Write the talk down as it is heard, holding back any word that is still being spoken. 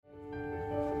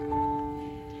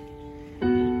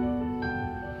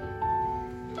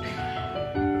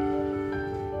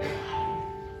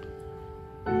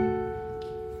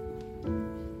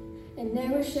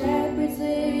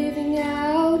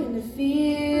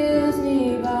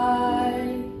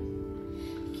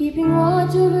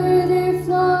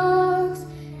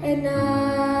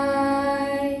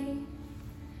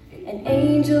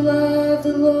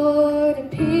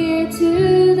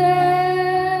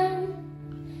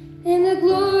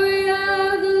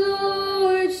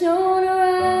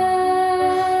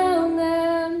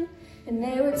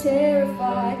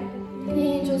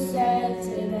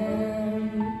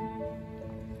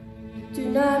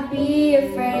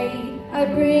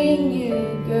bring you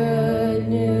good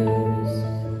news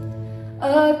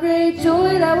of great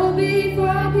joy that will be for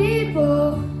our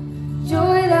people,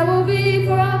 joy that will be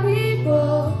for our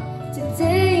people.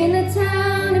 Today in the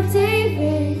town of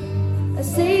David, a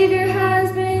Savior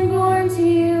has been born to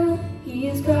you. He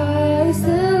is Christ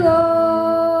the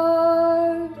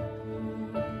Lord.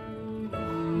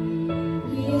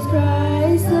 He is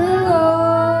Christ the Lord.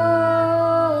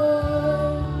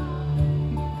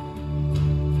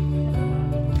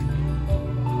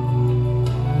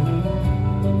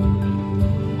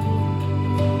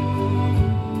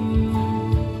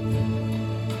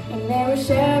 And there were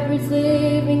shepherds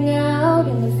living out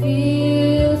in the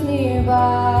fields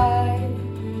nearby,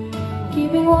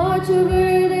 keeping watch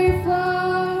over their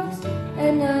flocks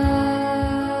at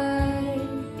night.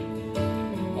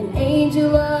 An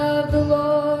angel of the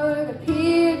Lord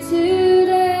appeared to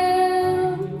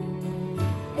them,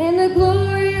 and the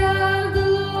glory of the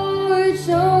Lord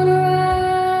shone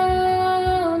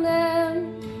around them.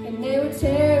 And they were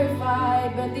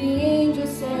terrified, but the angel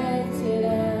said to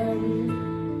them,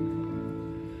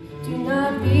 do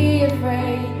not be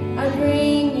afraid, I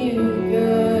bring you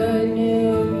good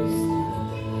news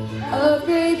of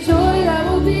great joy that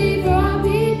will be for our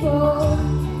people,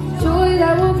 joy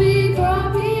that will be for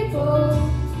our people.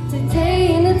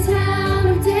 Today in the town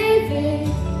of David,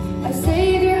 a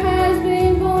Savior has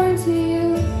been born to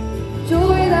you.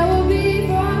 Joy that will be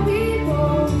for our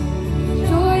people,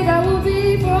 joy that will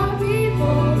be for our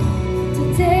people.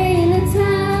 Today in the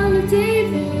town of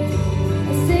David,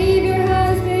 a Savior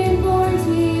has been born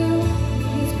to you.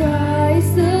 He's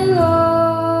Christ the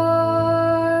Lord.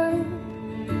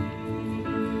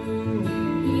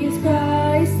 He is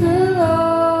Christ the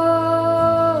Lord.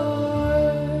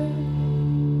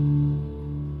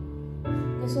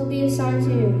 This will be a sign to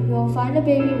you. You will find a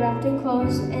baby wrapped in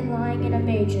clothes and lying in a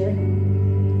manger.